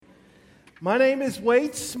My name is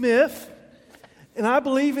Wade Smith, and I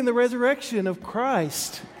believe in the resurrection of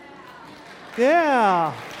Christ.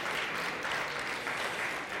 Yeah.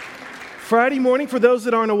 Friday morning, for those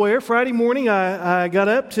that aren't aware, Friday morning I got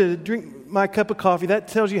up to drink my cup of coffee. That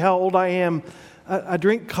tells you how old I am. I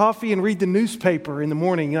drink coffee and read the newspaper in the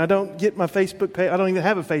morning. I don't get my Facebook page. I don't even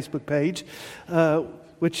have a Facebook page,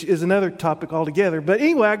 which is another topic altogether. But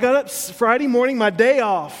anyway, I got up Friday morning, my day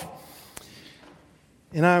off,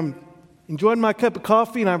 and I'm enjoying my cup of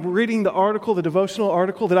coffee, and I'm reading the devotional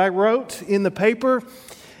article that I wrote in the paper.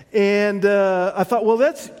 And I thought, well,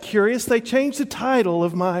 that's curious. They changed the title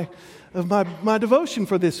of my devotion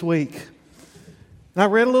for this week. And I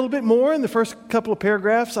read a little bit more in the first couple of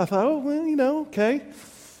paragraphs. I thought, oh, well, okay.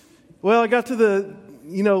 Well, I got to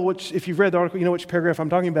which, if you've read the article, you know which paragraph I'm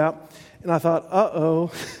talking about. And I thought,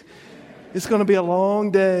 uh-oh, it's going to be a long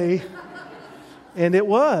day. And it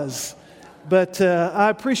was. But I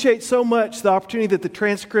appreciate so much the opportunity that the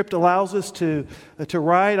transcript allows us to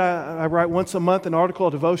write. I write once a month an article,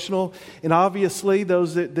 a devotional, and obviously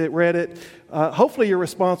those that read it, hopefully you're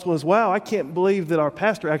responsible as well. I can't believe that our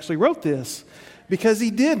pastor actually wrote this, because he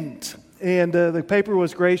didn't. And the paper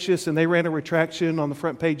was gracious, and they ran a retraction on the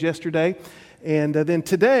front page yesterday. And then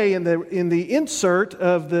today, in the insert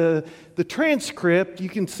of the transcript, you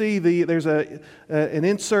can see there's an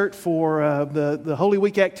insert for the Holy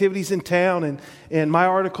Week activities in town, and my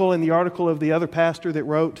article and the article of the other pastor that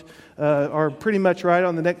wrote are pretty much right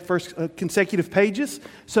on the first consecutive pages.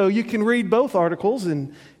 So you can read both articles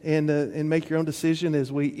and make your own decision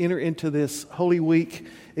as we enter into this Holy Week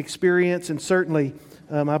experience. And certainly,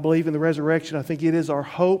 I believe in the resurrection. I think it is our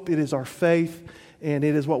hope, it is our faith, and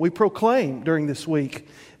it is what we proclaim during this week.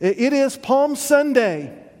 It is Palm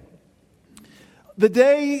Sunday, the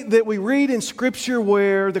day that we read in Scripture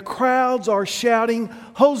where the crowds are shouting,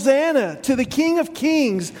 Hosanna to the King of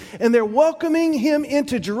Kings, and they're welcoming Him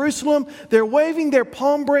into Jerusalem. They're waving their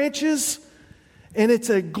palm branches, and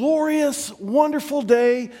it's a glorious, wonderful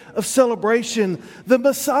day of celebration. The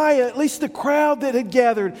Messiah, at least the crowd that had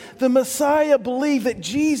gathered, the Messiah believed that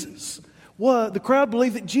the crowd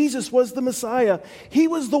believed that Jesus was the Messiah. He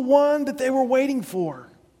was the one that they were waiting for.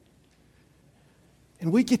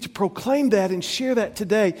 And we get to proclaim that and share that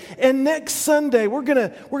today. And next Sunday, we're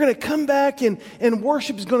gonna come back and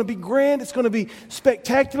worship is going to be grand. It's going to be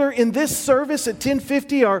spectacular. In this service at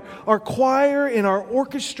 10:50, our choir and our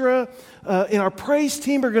orchestra and our praise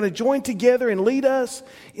team are going to join together and lead us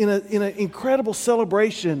in an incredible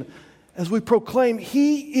celebration as we proclaim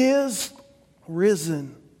He is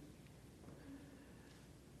risen.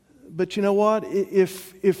 But you know what?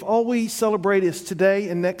 If all we celebrate is today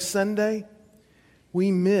and next Sunday, we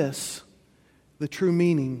miss the true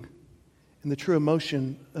meaning and the true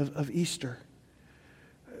emotion of Easter.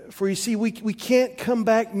 For you see, we can't come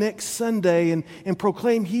back next Sunday and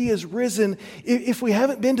proclaim He is risen if we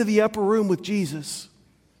haven't been to the upper room with Jesus.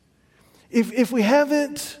 If we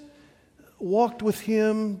haven't walked with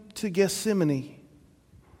Him to Gethsemane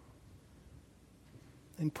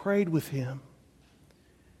and prayed with Him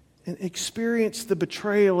and experience the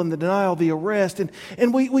betrayal and the denial, the arrest.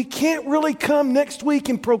 And we can't really come next week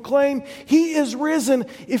and proclaim He is risen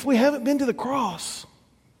if we haven't been to the cross.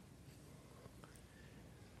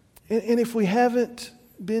 And if we haven't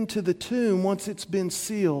been to the tomb once it's been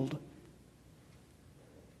sealed.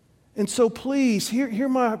 And so please, hear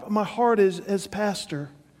my heart as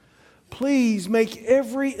pastor. Please make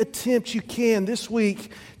every attempt you can this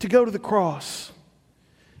week to go to the cross.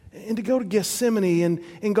 And to go to Gethsemane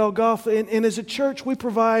and Golgotha. And as a church, we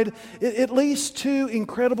provide at least two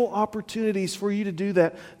incredible opportunities for you to do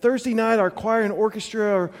that. Thursday night, our choir and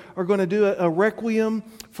orchestra are going to do a Requiem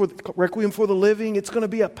for the Living. It's going to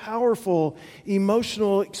be a powerful,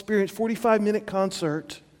 emotional experience, 45-minute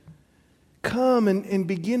concert. Come and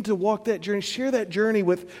begin to walk that journey. Share that journey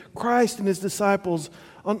with Christ and His disciples.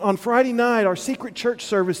 On Friday night, our secret church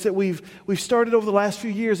service that we've started over the last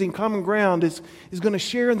few years in Common Ground is going to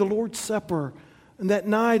share in the Lord's Supper and that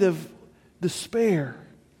night of despair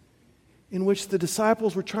in which the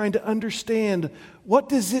disciples were trying to understand, what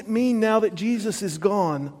does it mean now that Jesus is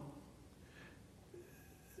gone?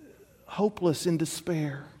 Hopeless in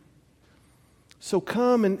despair. So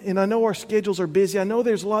come, and I know our schedules are busy. I know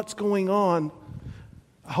there's lots going on.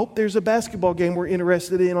 I hope there's a basketball game we're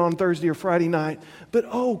interested in on Thursday or Friday night. But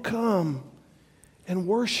come and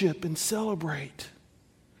worship and celebrate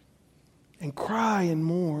and cry and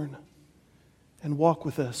mourn and walk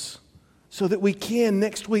with us so that we can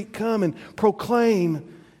next week come and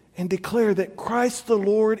proclaim and declare that Christ the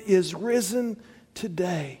Lord is risen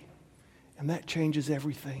today. And that changes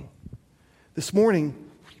everything. This morning,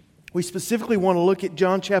 We specifically want to look at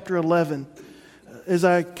John chapter 11. As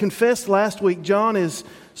I confessed last week, John is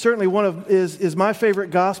certainly is my favorite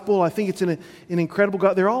gospel. I think it's an incredible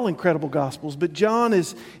gospel. They're all incredible gospels, but John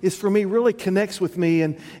is for me, really connects with me.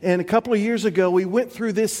 And a couple of years ago, we went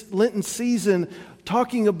through this Lenten season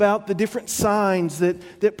talking about the different signs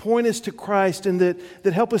that point us to Christ and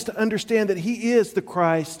that help us to understand that He is the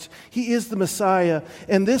Christ. He is the Messiah.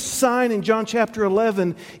 And this sign in John chapter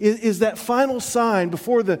 11 is that final sign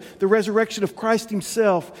before the resurrection of Christ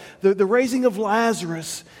Himself, the raising of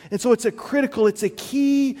Lazarus. And so it's a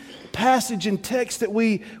key passage and text that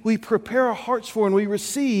we prepare our hearts for and we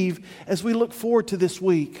receive as we look forward to this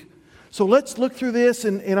week. So let's look through this,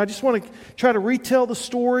 and I just want to try to retell the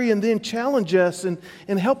story and then challenge us and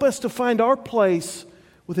help us to find our place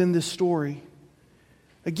within this story.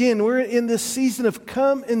 Again, we're in this season of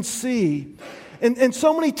come and see. And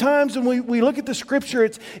so many times when we look at the Scripture,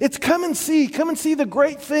 it's come and see the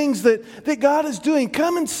great things that God is doing.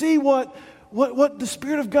 Come and see what the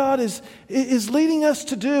Spirit of God is leading us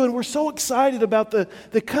to do. And we're so excited about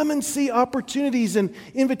the come and see opportunities and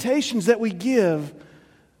invitations that we give.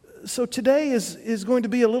 So today is going to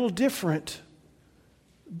be a little different,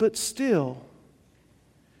 but still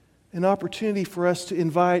an opportunity for us to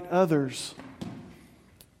invite others,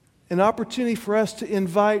 an opportunity for us to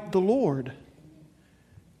invite the Lord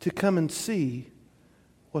to come and see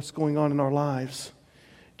what's going on in our lives.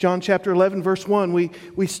 John chapter 11, verse 1,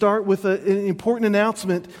 we start with an important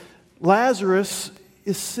announcement. Lazarus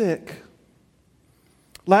is sick.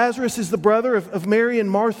 Lazarus is the brother of Mary and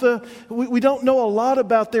Martha. We don't know a lot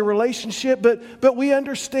about their relationship, but we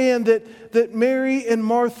understand that Mary and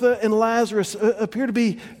Martha and Lazarus appear to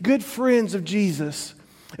be good friends of Jesus.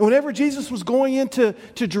 And whenever Jesus was going into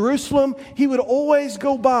Jerusalem, He would always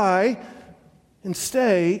go by and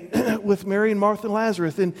stay with Mary and Martha and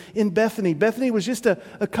Lazarus in Bethany. Bethany was just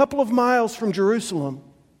a couple of miles from Jerusalem.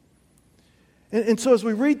 And so as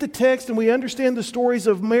we read the text and we understand the stories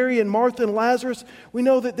of Mary and Martha and Lazarus, we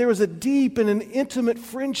know that there was a deep and an intimate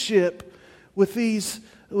friendship with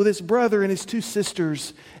this brother and his two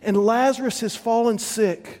sisters. And Lazarus has fallen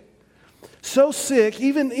sick. So sick,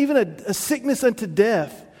 even a sickness unto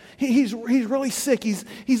death. He's really sick.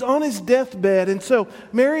 He's on his deathbed. And so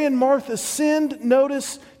Mary and Martha send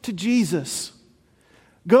notice to Jesus.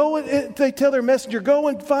 Go and they tell their messenger, go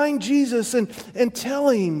and find Jesus and tell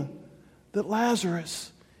Him that Lazarus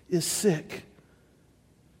is sick.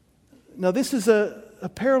 Now, this is a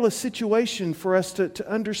perilous situation for us to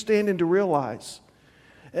understand and to realize.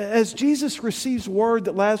 As Jesus receives word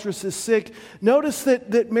that Lazarus is sick, notice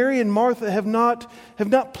that Mary and Martha have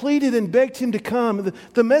not pleaded and begged Him to come.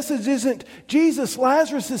 The message isn't, Jesus,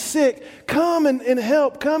 Lazarus is sick, come and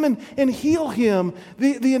help, come and heal him.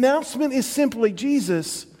 The announcement is simply,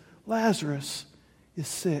 Jesus, Lazarus is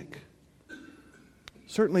sick.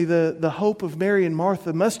 Certainly the hope of Mary and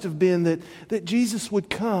Martha must have been that Jesus would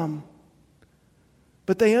come.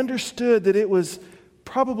 But they understood that it was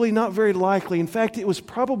probably not very likely. In fact, it was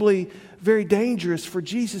probably very dangerous for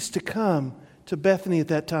Jesus to come to Bethany at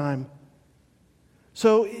that time.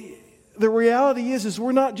 So the reality is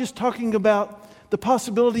we're not just talking about the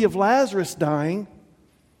possibility of Lazarus dying.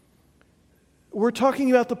 We're talking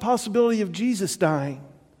about the possibility of Jesus dying.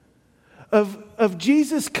 Of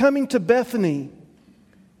Jesus coming to Bethany.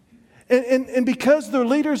 And because the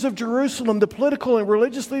leaders of Jerusalem, the political and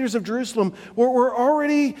religious leaders of Jerusalem, were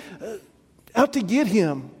already out to get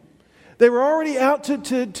Him. They were already out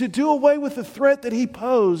to do away with the threat that He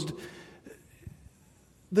posed.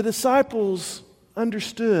 The disciples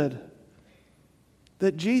understood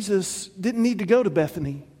that Jesus didn't need to go to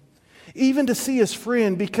Bethany, even to see His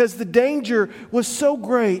friend, because the danger was so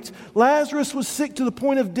great. Lazarus was sick to the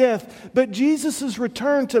point of death, but Jesus'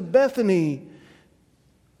 return to Bethany,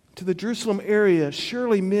 to the Jerusalem area,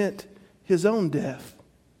 surely meant His own death.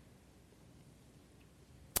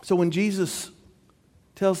 So when Jesus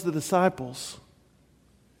tells the disciples,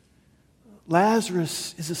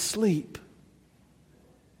 Lazarus is asleep,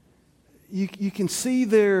 you can see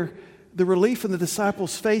the relief in the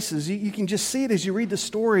disciples' faces. You can just see it as you read the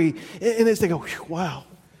story. And as they go, wow,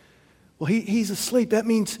 well, he's asleep. That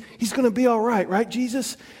means he's going to be all right,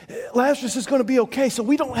 Jesus? Lazarus is going to be okay. So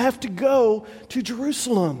we don't have to go to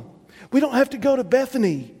Jerusalem. We don't have to go to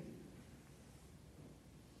Bethany.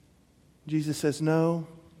 Jesus says, no.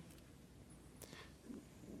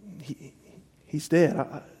 He's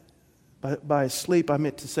dead. By his sleep, I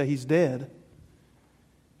meant to say he's dead.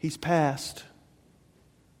 He's passed.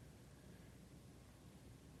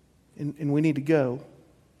 And we need to go.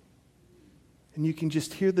 And you can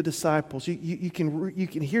just hear the disciples. You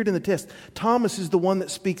can hear it in the text. Thomas is the one that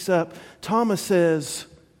speaks up. Thomas says,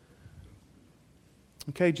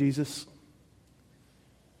 Okay, Jesus,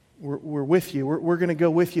 we're with you. We're going to go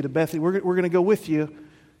with you to Bethany. We're going to go with you.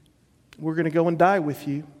 We're going to go and die with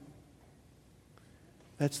you.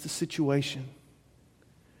 That's the situation.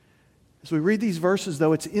 As we read these verses,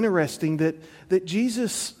 though, it's interesting that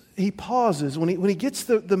Jesus, he pauses. When he gets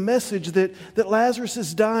the message that Lazarus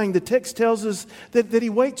is dying, the text tells us that he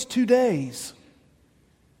waits 2 days.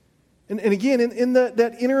 And again, in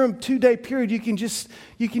that interim 2-day period, you can just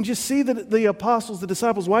see the apostles, the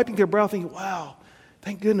disciples, wiping their brow thinking, wow,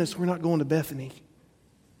 thank goodness we're not going to Bethany.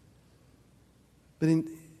 But in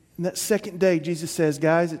that second day, Jesus says,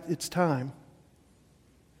 guys, it's time.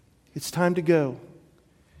 It's time to go.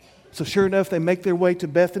 So sure enough, they make their way to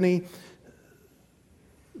Bethany.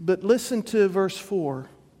 But listen to verse 4.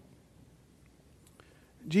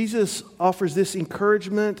 Jesus offers this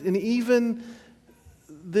encouragement and even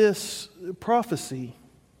this prophecy.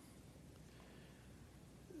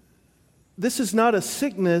 This is not a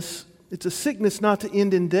sickness. It's a sickness not to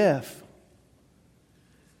end in death.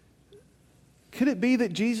 Could it be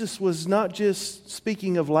that Jesus was not just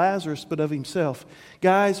speaking of Lazarus, but of himself?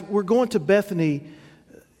 Guys, we're going to Bethany,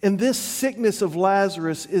 and this sickness of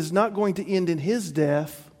Lazarus is not going to end in his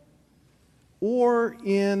death or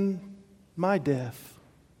in my death.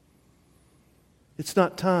 It's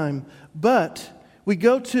not time. But we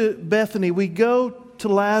go to Bethany, we go to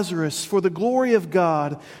Lazarus for the glory of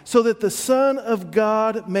God, so that the Son of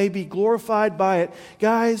God may be glorified by it.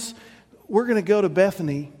 Guys, we're going to go to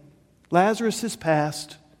Bethany. Lazarus has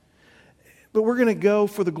passed, but we're going to go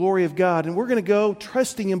for the glory of God. And we're going to go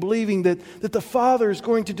trusting and believing that the Father is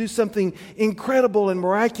going to do something incredible and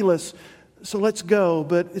miraculous. So let's go.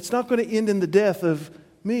 But it's not going to end in the death of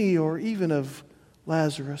me or even of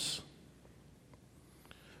Lazarus.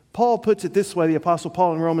 Paul puts it this way, the Apostle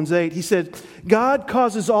Paul in Romans 8. He said, God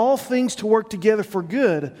causes all things to work together for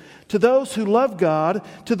good to those who love God,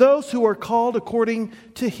 to those who are called according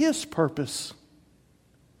to His purpose.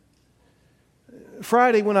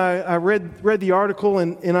 Friday, when I read the article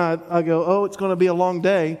and I go, oh, it's going to be a long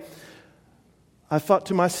day, I thought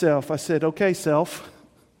to myself, I said, okay, self,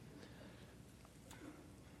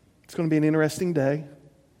 it's going to be an interesting day.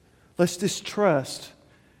 Let's just trust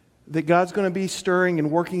that God's going to be stirring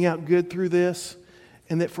and working out good through this,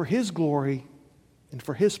 and that for His glory and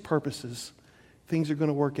for His purposes, things are going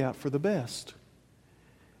to work out for the best.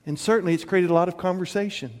 And certainly it's created a lot of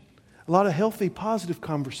conversation, a lot of healthy, positive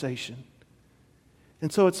conversation.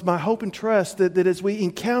 And so it's my hope and trust that as we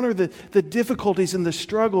encounter the difficulties and the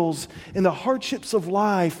struggles and the hardships of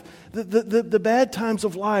life, the bad times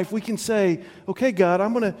of life, we can say, okay, God,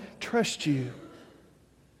 I'm going to trust you.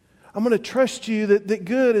 I'm going to trust you that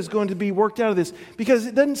good is going to be worked out of this. Because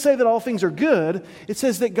it doesn't say that all things are good. It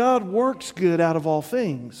says that God works good out of all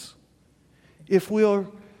things. If we'll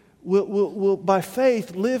by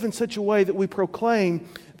faith live in such a way that we proclaim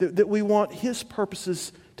that we want His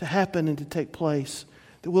purposes to happen and to take place.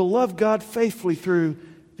 That we'll love God faithfully through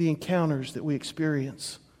the encounters that we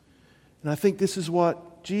experience. And I think this is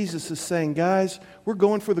what Jesus is saying. Guys, we're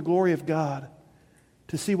going for the glory of God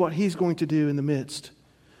to see what He's going to do in the midst.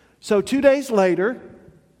 So 2 days later,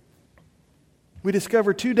 we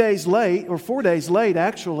discover 2 days late, or 4 days late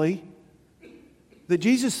actually, that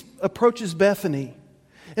Jesus approaches Bethany.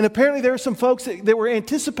 And apparently there are some folks that were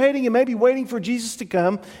anticipating and maybe waiting for Jesus to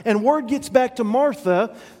come. And word gets back to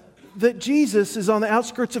Martha that Jesus is on the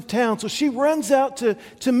outskirts of town. So she runs out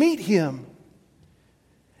to meet Him.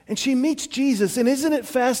 And she meets Jesus. And isn't it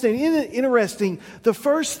fascinating? Isn't it interesting? The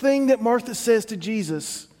first thing that Martha says to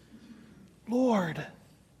Jesus, Lord,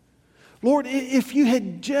 if you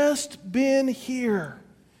had just been here,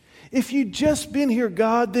 if you'd just been here,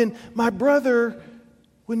 God, then my brother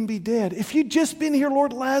wouldn't be dead. If you'd just been here,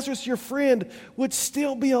 Lord, Lazarus, your friend, would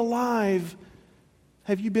still be alive.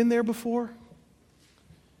 Have you been there before?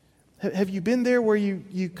 Have you been there where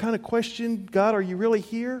you kind of question, God, are you really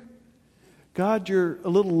here? God, you're a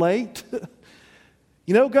little late.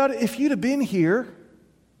 You know, God, if you'd have been here,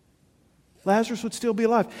 Lazarus would still be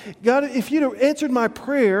alive. God, if you'd have answered my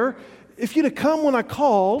prayer, if you'd have come when I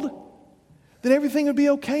called, then everything would be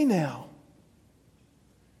okay now.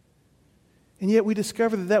 And yet we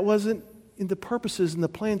discover that wasn't in the purposes and the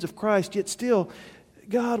plans of Christ, yet still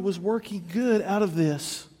God was working good out of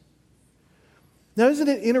this. Now, isn't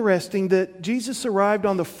it interesting that Jesus arrived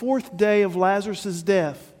on the 4th day of Lazarus'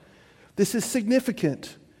 death? This is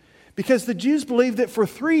significant because the Jews believed that for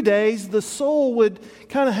 3 days the soul would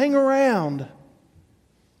kind of hang around.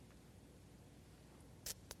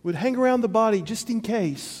 Would hang around the body just in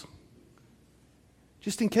case.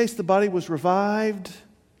 Just in case the body was revived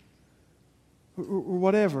or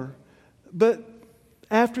whatever. But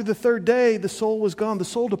after the third day, the soul was gone. The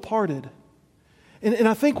soul departed. And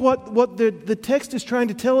I think what the text is trying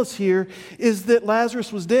to tell us here is that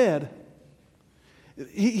Lazarus was dead.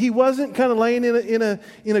 He wasn't kind of laying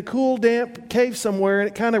in a cool, damp cave somewhere, and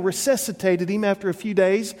it kind of resuscitated him after a few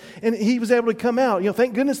days, and he was able to come out.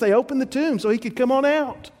 Thank goodness they opened the tomb so he could come on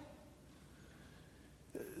out.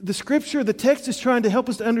 The scripture, the text is trying to help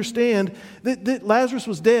us to understand that Lazarus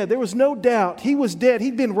was dead. There was no doubt. He was dead.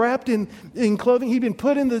 He'd been wrapped in clothing. He'd been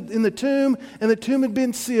put in the tomb, and the tomb had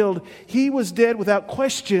been sealed. He was dead without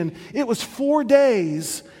question. It was 4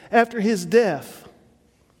 days after his death.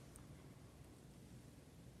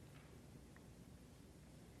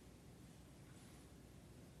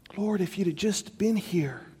 Lord, if you'd have just been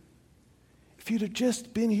here, if you'd have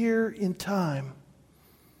just been here in time.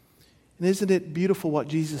 And isn't it beautiful what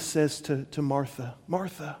Jesus says to Martha?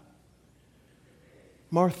 Martha,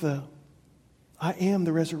 Martha, I am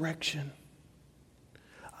the resurrection.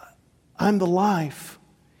 I'm the life.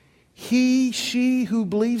 She who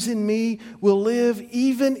believes in me will live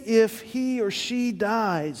even if he or she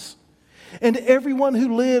dies. And everyone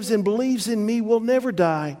who lives and believes in me will never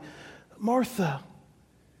die. Martha,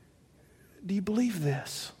 do you believe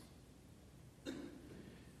this?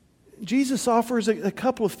 Jesus offers a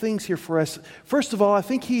couple of things here for us. First of all, I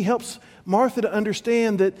think he helps Martha to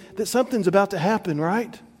understand that something's about to happen,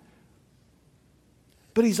 right?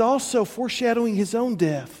 But he's also foreshadowing his own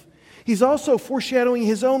death. He's also foreshadowing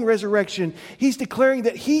his own resurrection. He's declaring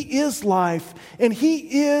that he is life and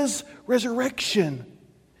he is resurrection.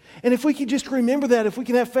 And if we can just remember that, if we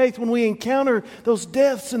can have faith when we encounter those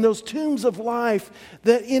deaths and those tombs of life,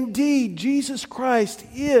 that indeed Jesus Christ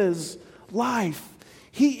is life.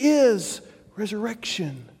 He is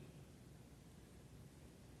resurrection.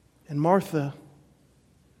 And Martha,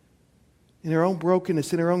 in her own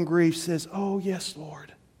brokenness, in her own grief, says, oh, yes,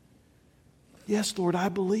 Lord. Yes, Lord, I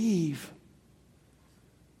believe.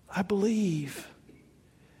 I believe.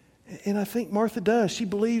 And I think Martha does. She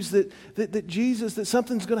believes that Jesus, that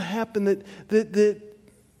something's going to happen, that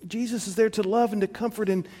Jesus is there to love and to comfort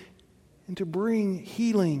and to bring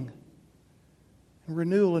healing and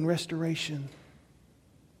renewal and restoration.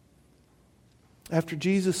 After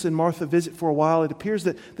Jesus and Martha visit for a while, it appears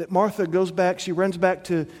that Martha goes back, she runs back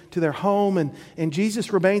to their home, and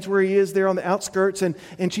Jesus remains where he is there on the outskirts, and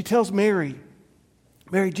she tells Mary,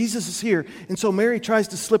 Jesus is here. And so Mary tries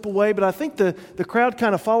to slip away, but I think the crowd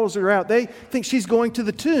kind of follows her out. They think she's going to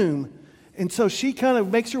the tomb. And so she kind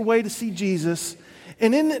of makes her way to see Jesus.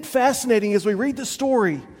 And isn't it fascinating as we read the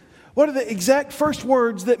story? What are the exact first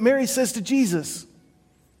words that Mary says to Jesus?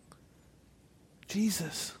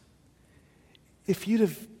 Jesus, if you'd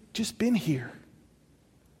have just been here,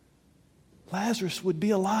 Lazarus would be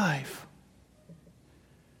alive.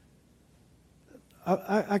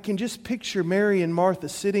 I can just picture Mary and Martha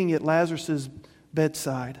sitting at Lazarus'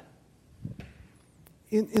 bedside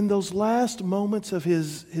in those last moments of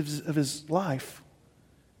his life.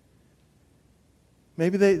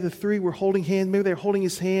 Maybe the three were holding hands. Maybe they were holding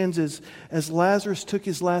his hands as Lazarus took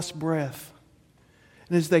his last breath.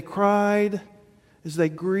 And as they cried, as they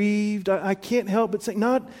grieved, I can't help but say,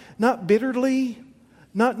 not bitterly,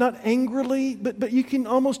 not angrily, but you can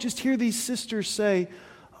almost just hear these sisters say,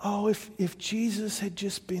 oh, if Jesus had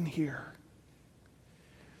just been here.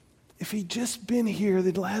 If he'd just been here,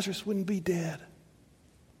 then Lazarus wouldn't be dead.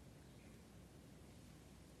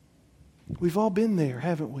 We've all been there,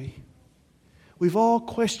 haven't we? We've all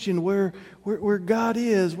questioned where God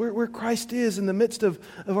is, where Christ is in the midst of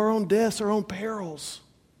our own deaths, our own perils.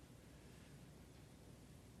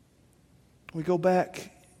 We go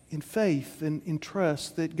back in faith and in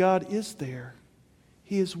trust that God is there.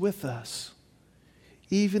 He is with us,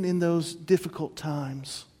 even in those difficult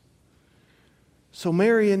times. So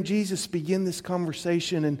Mary and Jesus begin this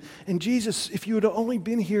conversation. And Jesus, if you had only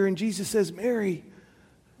been here, and Jesus says, Mary,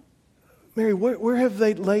 where have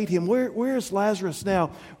they laid him? Where is Lazarus now?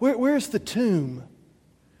 Where is the tomb?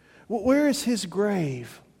 Where is his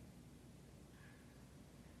grave?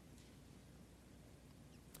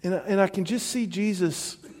 And I can just see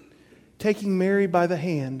Jesus taking Mary by the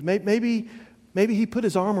hand. Maybe he put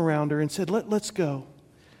his arm around her and said, let's go.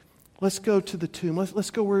 Let's go to the tomb. Let's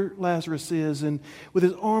go where Lazarus is. And with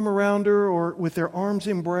his arm around her or with their arms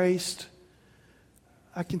embraced,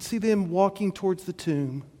 I can see them walking towards the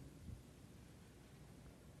tomb.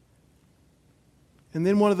 And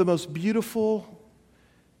then one of the most beautiful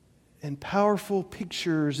and powerful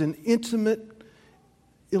pictures and intimate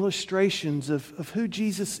illustrations of who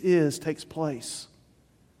Jesus is takes place.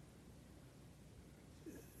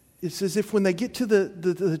 It's as if when they get to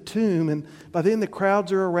the tomb, and by then the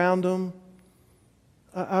crowds are around them,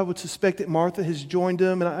 I would suspect that Martha has joined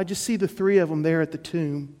them, and I just see the three of them there at the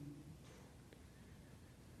tomb.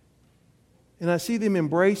 And I see them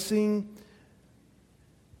embracing,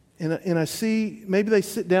 and I see maybe they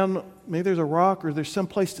sit down, maybe there's a rock or there's some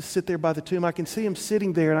place to sit there by the tomb. I can see them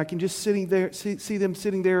sitting there, and I can just see them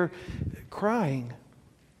sitting there crying.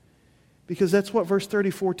 Because that's what verse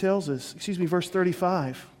 34 tells us. Verse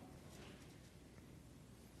 35.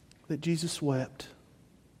 That Jesus wept.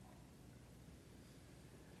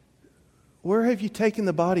 Where have you taken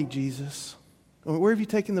the body, Jesus? Or where have you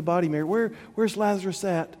taken the body, Mary? Where's Lazarus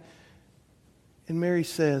at? And Mary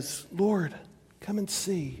says, Lord, come and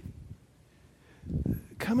see.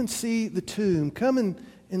 Come and see the tomb. Come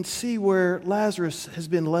and see where Lazarus has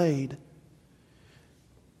been laid.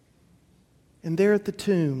 And there at the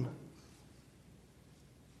tomb,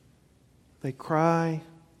 they cry,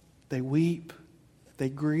 they weep, they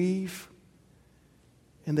grieve,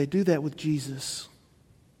 and they do that with Jesus.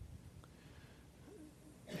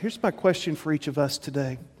 Here's my question for each of us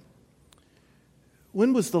today.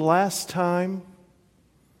 When was the last time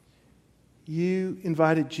you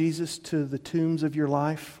invited Jesus to the tombs of your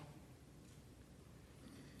life?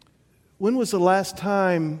 When was the last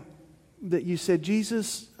time that you said,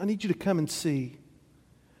 Jesus, I need you to come and see.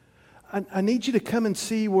 I need you to come and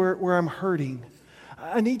see where I'm hurting.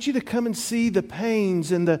 I need you to come and see the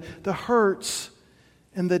pains and the hurts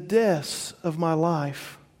and the deaths of my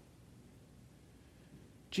life.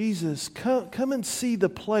 Jesus, come and see the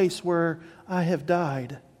place where I have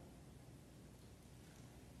died.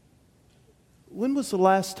 When was the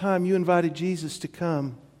last time you invited Jesus to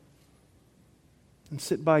come and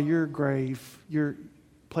sit by your grave, your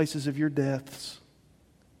places of your deaths?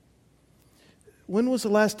 When was the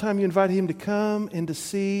last time you invited Him to come and to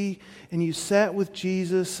see, and you sat with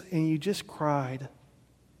Jesus and you just cried?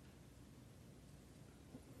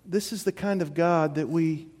 This is the kind of God that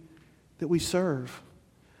we serve.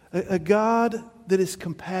 A God that is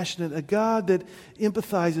compassionate, a God that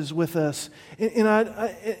empathizes with us.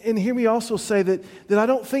 And hear me also say that I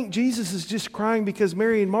don't think Jesus is just crying because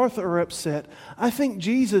Mary and Martha are upset. I think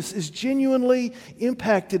Jesus is genuinely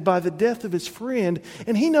impacted by the death of his friend,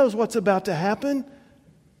 and he knows what's about to happen.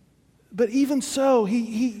 But even so,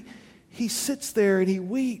 he sits there and he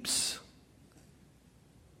weeps.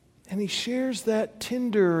 And he shares that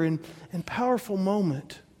tender and powerful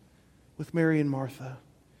moment with Mary and Martha.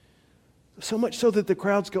 So much so that the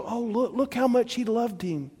crowds go, oh, look how much he loved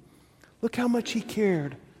him. Look how much he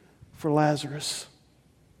cared for Lazarus.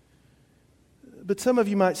 But some of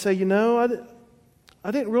you might say,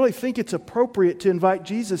 I didn't really think it's appropriate to invite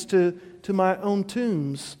Jesus to my own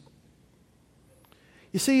tombs.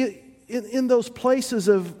 You see, in those places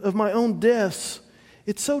of my own deaths,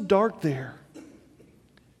 it's so dark there.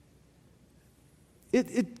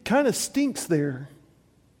 It kind of stinks there.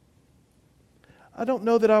 I don't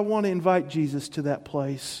know that I want to invite Jesus to that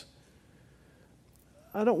place.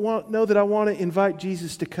 I don't know that I want to invite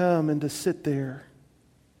Jesus to come and to sit there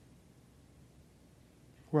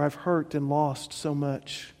where I've hurt and lost so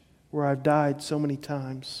much, where I've died so many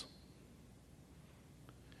times.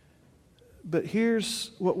 But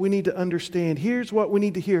here's what we need to understand. Here's what we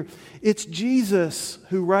need to hear. It's Jesus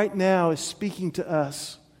who right now is speaking to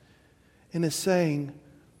us and is saying,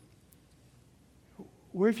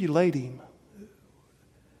 where have you laid him?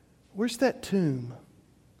 Where's that tomb?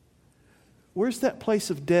 Where's that place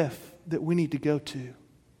of death that we need to go to?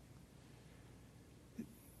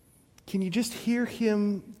 Can you just hear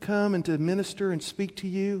him come and to minister and speak to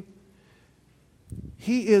you?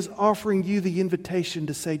 He is offering you the invitation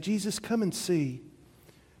to say, Jesus, come and see.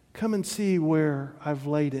 Come and see where I've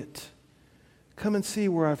laid it. Come and see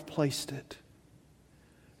where I've placed it.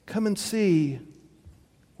 Come and see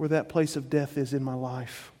where that place of death is in my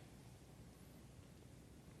life.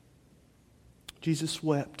 Jesus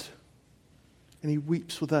wept, and he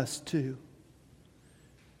weeps with us too.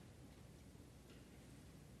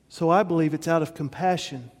 So I believe it's out of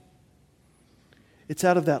compassion. It's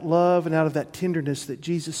out of that love and out of that tenderness that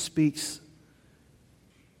Jesus speaks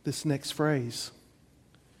this next phrase.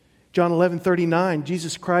 John 11:39,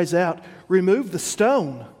 Jesus cries out, remove the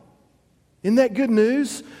stone. Isn't that good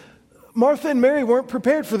news? Martha and Mary weren't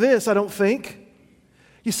prepared for this, I don't think.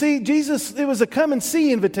 You see, Jesus, it was a come and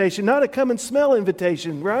see invitation, not a come and smell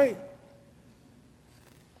invitation, right?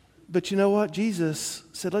 But you know what? Jesus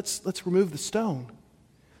said, let's remove the stone.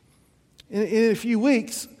 In a few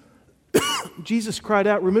weeks, Jesus cried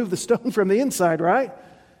out, remove the stone from the inside, right?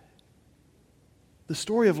 The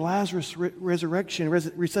story of Lazarus' resurrection,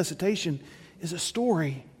 resuscitation is a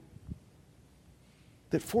story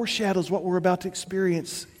that foreshadows what we're about to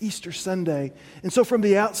experience Easter Sunday. And so from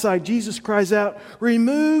the outside, Jesus cries out,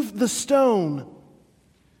 "Remove the stone."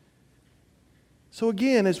 So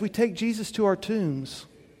again, as we take Jesus to our tombs,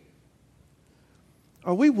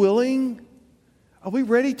 are we willing, are we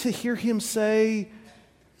ready to hear Him say,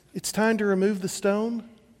 it's time to remove the stone?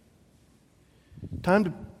 Time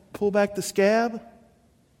to pull back the scab?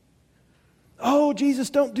 Oh, Jesus,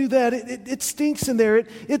 don't do that. It stinks in there.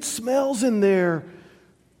 It smells in there.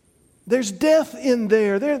 There's death in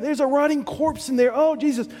there. There's a rotting corpse in there. Oh,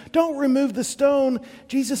 Jesus, don't remove the stone.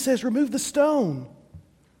 Jesus says, remove the stone.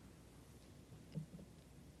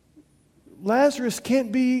 Lazarus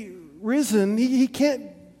can't be risen. He can't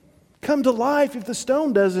come to life if the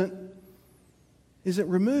stone isn't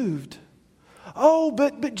removed. Oh,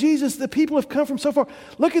 but Jesus, the people have come from so far.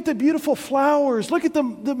 Look at the beautiful flowers. Look at the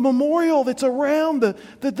memorial that's around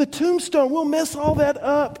the tombstone. We'll mess all that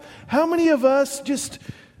up. How many of us just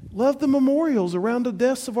love the memorials around the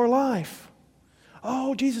deaths of our life?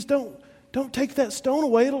 Oh, Jesus, don't take that stone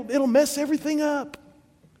away. It'll mess everything up.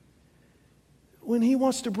 When He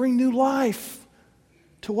wants to bring new life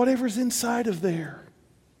to whatever's inside of there.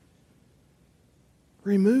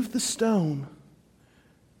 Remove the stone.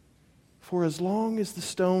 For as long as the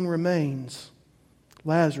stone remains,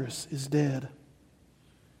 Lazarus is dead.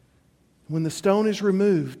 When the stone is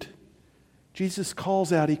removed, Jesus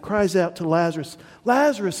calls out, He cries out to Lazarus,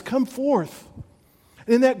 "Lazarus, come forth."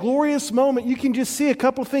 And in that glorious moment, you can just see a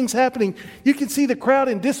couple of things happening. You can see the crowd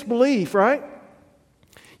in disbelief, right?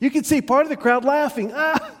 You can see part of the crowd laughing.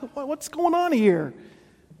 What's going on here?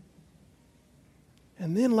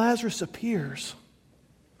 And then Lazarus appears.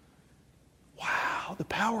 Wow, the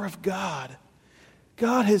power of God.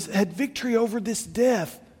 God has had victory over this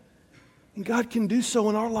death. And God can do so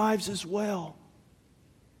in our lives as well.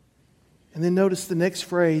 And then notice the next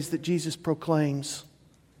phrase that Jesus proclaims.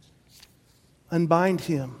 Unbind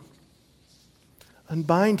him.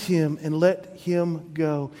 Unbind him and let him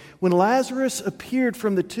go. When Lazarus appeared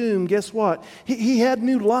from the tomb, guess what? He had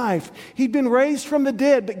new life. He'd been raised from the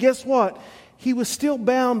dead, but guess what? He was still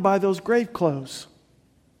bound by those grave clothes.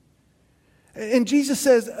 And Jesus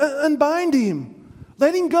says, unbind him.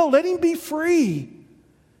 Let him go. Let him be free.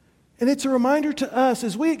 And it's a reminder to us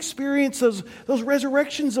as we experience those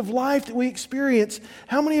resurrections of life that we experience,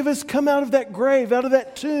 how many of us come out of that grave, out of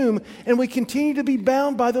that tomb, and we continue to be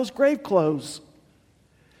bound by those grave clothes?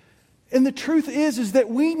 And the truth is that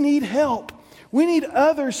we need help. We need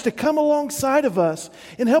others to come alongside of us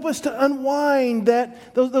and help us to unwind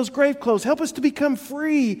those grave clothes, help us to become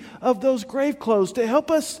free of those grave clothes, to help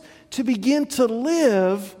us to begin to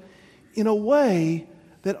live in a way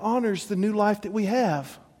that honors the new life that we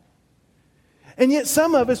have. And yet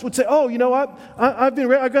some of us would say, oh, you know what,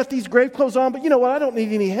 I've got these grave clothes on, but you know what, I don't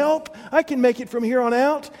need any help. I can make it from here on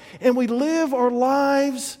out. And we live our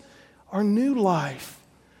lives, our new life,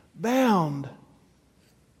 bound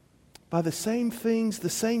by the same things, the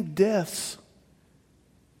same deaths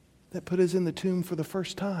that put us in the tomb for the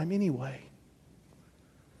first time anyway.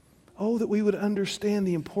 Oh, that we would understand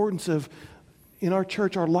the importance of, in our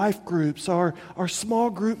church, our life groups, our small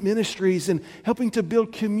group ministries, and helping to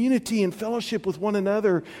build community and fellowship with one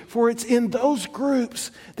another. For it's in those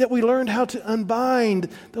groups that we learn how to unbind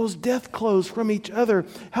those death clothes from each other,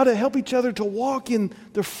 how to help each other to walk in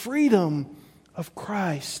the freedom of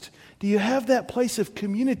Christ. Do you have that place of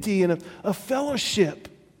community and of fellowship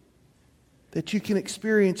that you can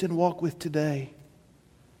experience and walk with today?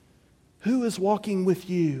 Who is walking with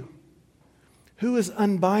you? Who is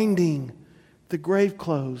unbinding the grave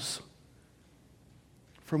clothes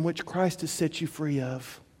from which Christ has set you free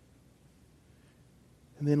of?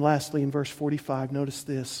 And then lastly, in verse 45, notice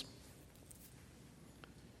this.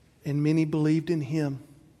 And many believed in him.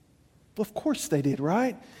 Well, of course they did,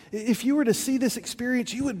 right? If you were to see this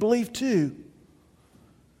experience, you would believe too.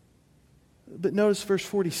 But notice verse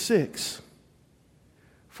 46.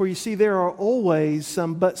 For you see, there are always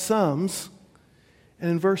some but somes.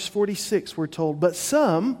 And in verse 46, we're told, but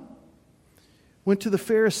some went to the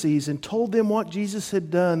Pharisees and told them what Jesus had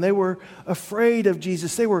done. They were afraid of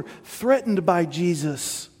Jesus. They were threatened by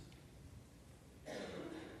Jesus.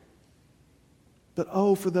 But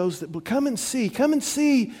oh, for those that come and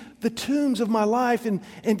see the tombs of my life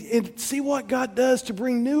and see what God does to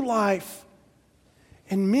bring new life.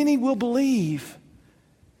 And many will believe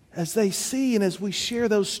as they see and as we share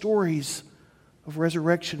those stories of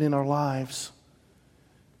resurrection in our lives.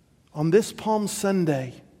 On this Palm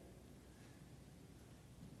Sunday,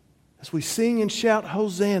 as we sing and shout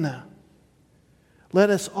Hosanna, let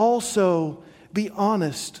us also be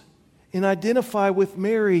honest and identify with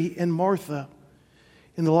Mary and Martha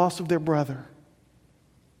in the loss of their brother.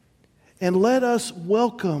 And let us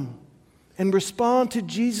welcome and respond to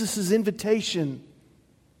Jesus' invitation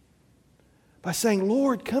by saying,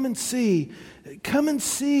 Lord, come and see. Come and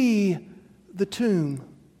see the tomb.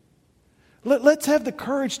 Let's have the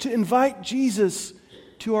courage to invite Jesus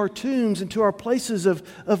to our tombs and to our places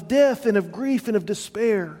of death and of grief and of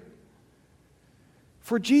despair.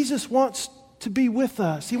 For Jesus wants to be with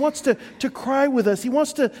us. He wants to cry with us. He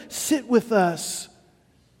wants to sit with us.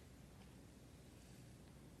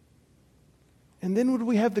 And then would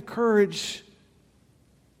we have the courage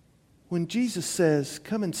when Jesus says,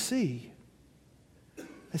 come and see,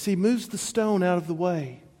 as He moves the stone out of the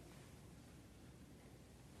way.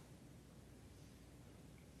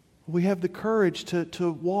 We have the courage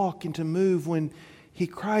to walk and to move when He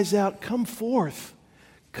cries out, come forth.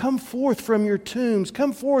 Come forth from your tombs.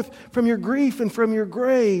 Come forth from your grief and from your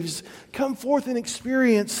graves. Come forth and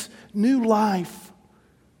experience new life.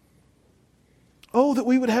 Oh, that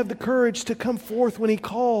we would have the courage to come forth when He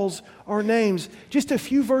calls our names. Just a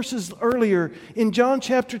few verses earlier, in John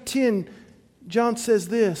chapter 10, John says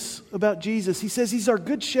this about Jesus. He says He's our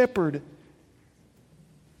good shepherd.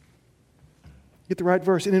 Get the right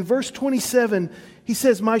verse. And in verse 27, He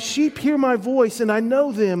says, my sheep hear my voice, and I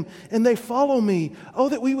know them, and they follow me. Oh,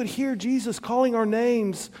 that we would hear Jesus calling our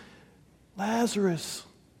names. Lazarus,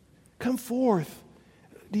 come forth.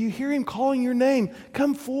 Do you hear Him calling your name?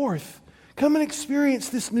 Come forth. Come and experience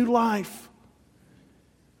this new life.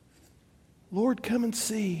 Lord, come and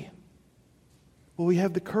see. Will we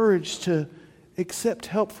have the courage to accept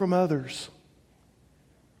help from others?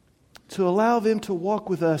 To allow them to walk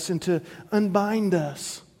with us and to unbind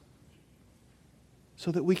us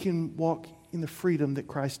so that we can walk in the freedom that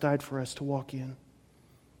Christ died for us to walk in.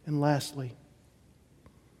 And lastly,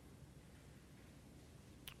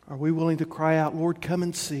 are we willing to cry out, Lord, come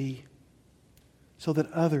and see, so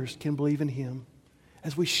that others can believe in Him?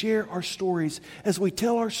 As we share our stories, as we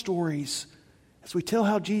tell our stories, as we tell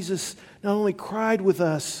how Jesus not only cried with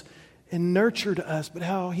us and nurtured us, but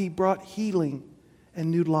how He brought healing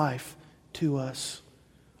and new life to us.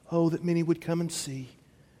 Oh, that many would come and see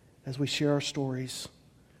as we share our stories.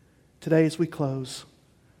 Today, as we close,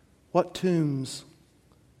 what tombs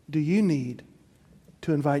do you need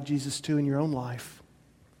to invite Jesus to in your own life?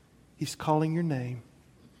 He's calling your name.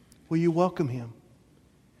 Will you welcome Him?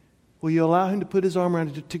 Will you allow Him to put His arm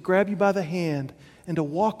around you, to grab you by the hand, and to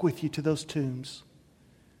walk with you to those tombs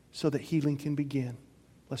so that healing can begin?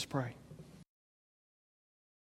 Let's pray.